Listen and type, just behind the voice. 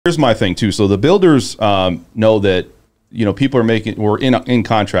Here's my thing too. So the builders know that, you know, people are we're in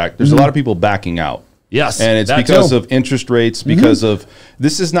contract. There's a lot of people backing out. Yes. And it's because of interest rates, because of,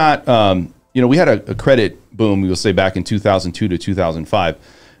 this is not, you know, we had a credit boom, we will say, back in 2002 to 2005.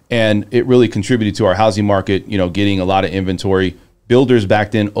 And it really contributed to our housing market, you know, getting a lot of inventory. Builders back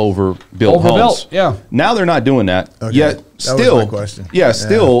then overbuilt homes. Yeah. Now they're not doing that. Okay. Yet That still, was my question. Yeah,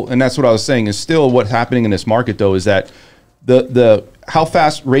 still, and that's what I was saying, is still what's happening in this market though, is that the how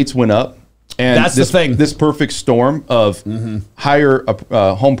fast rates went up, and that's the thing. This perfect storm of higher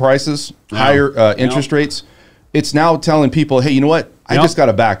home prices, higher interest rates. It's now telling people, hey, you know what? I just got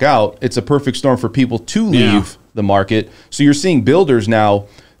to back out. It's a perfect storm for people to leave the market. So you're seeing builders now,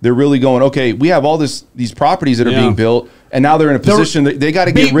 they're really going, okay, we have all these properties that are being built, and now they're in a position that they got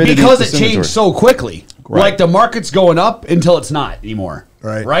to get rid of because it changed so quickly. Right. Like the market's going up until it's not anymore.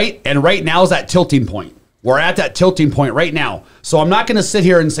 Right. Right. And right now is that tilting point. We're at that tilting point right now. So I'm not going to sit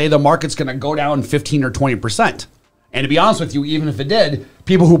here and say the market's going to go down 15 or 20%. And to be honest with you, even if it did,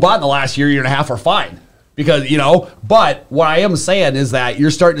 people who bought in the last year and a half are fine. Because, you know, but what I am saying is that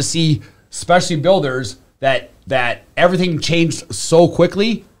you're starting to see, especially builders, that everything changed so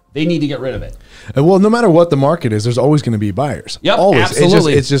quickly, they need to get rid of it. Well, no matter what the market is, there's always going to be buyers. Yep, always.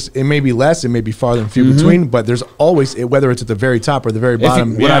 absolutely. It's just it may be less, it may be farther and few between, but there's always, whether it's at the very top or the very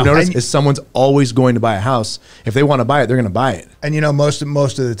bottom, what I've noticed is someone's always going to buy a house. If they want to buy it, they're going to buy it. And you know, most of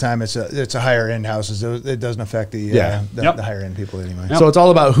the time, it's a higher end houses. It doesn't affect the higher end people anyway. So it's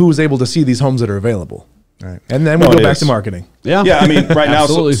all about who's able to see these homes that are available. Right. And then we go back to marketing. Yeah. Yeah. I mean, right now,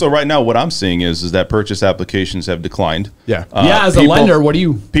 so right now, what I'm seeing is that purchase applications have declined. Yeah. As a lender, what do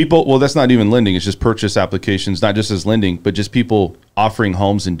you? Well, that's not even lending. It's just purchase applications, not just as lending, but just people offering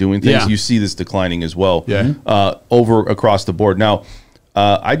homes and doing things. Yeah. You see this declining as well. Yeah. Over across the board. Now,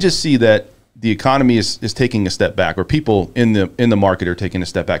 I just see that the economy is taking a step back, or people in the market are taking a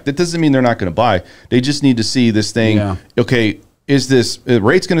step back. That doesn't mean they're not going to buy. They just need to see this thing. Yeah. Okay. Is this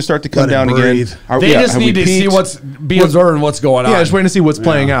rates going to start to come down again? They just need to see what's being observed and what's going on. Yeah, just waiting to see what's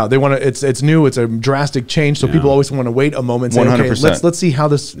playing out. They want to. It's new. It's a drastic change. So people always want to wait a moment. And say, okay, let's see how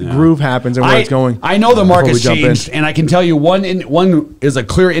this groove happens and where it's going. I know the market's changed, and I can tell you one is a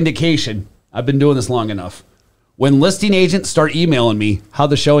clear indication. I've been doing this long enough. When listing agents start emailing me, how'd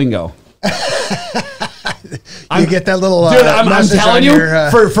the showing go? You get that little dude. I'm telling you,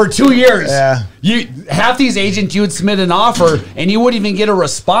 for 2 years, half these agents, you would submit an offer and you wouldn't even get a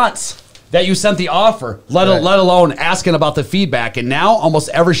response that you sent the offer, let alone asking about the feedback. And now, almost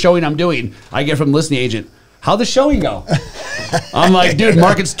every showing I'm doing, I get from the listing agent, how'd the showing go? I'm like, dude,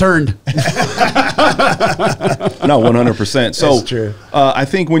 market's turned. No, 100%. So that's true. I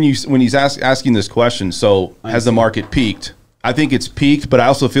think when he's asking this question, so has the market peaked? I think it's peaked, but I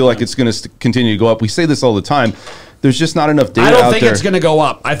also feel like it's going to continue to go up. We say this all the time. There's just not enough data out there. I don't think it's going to go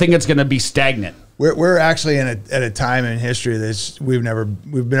up. I think it's going to be stagnant. We're actually at a time in history that we've never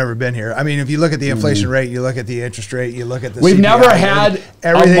been here. I mean, if you look at the inflation rate, you look at the interest rate, you look at the we've CPI, never had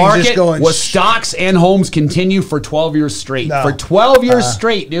a market just going with stocks and homes continue for 12 years straight. No. For 12 years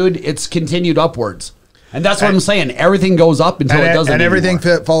straight, dude, it's continued upwards. And that's what I'm saying. Everything goes up until it doesn't. And everything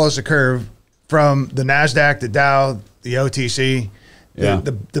follows the curve, from the NASDAQ, the Dow, the OTC,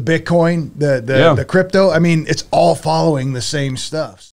 the Bitcoin, the crypto. I mean, it's all following the same stuff.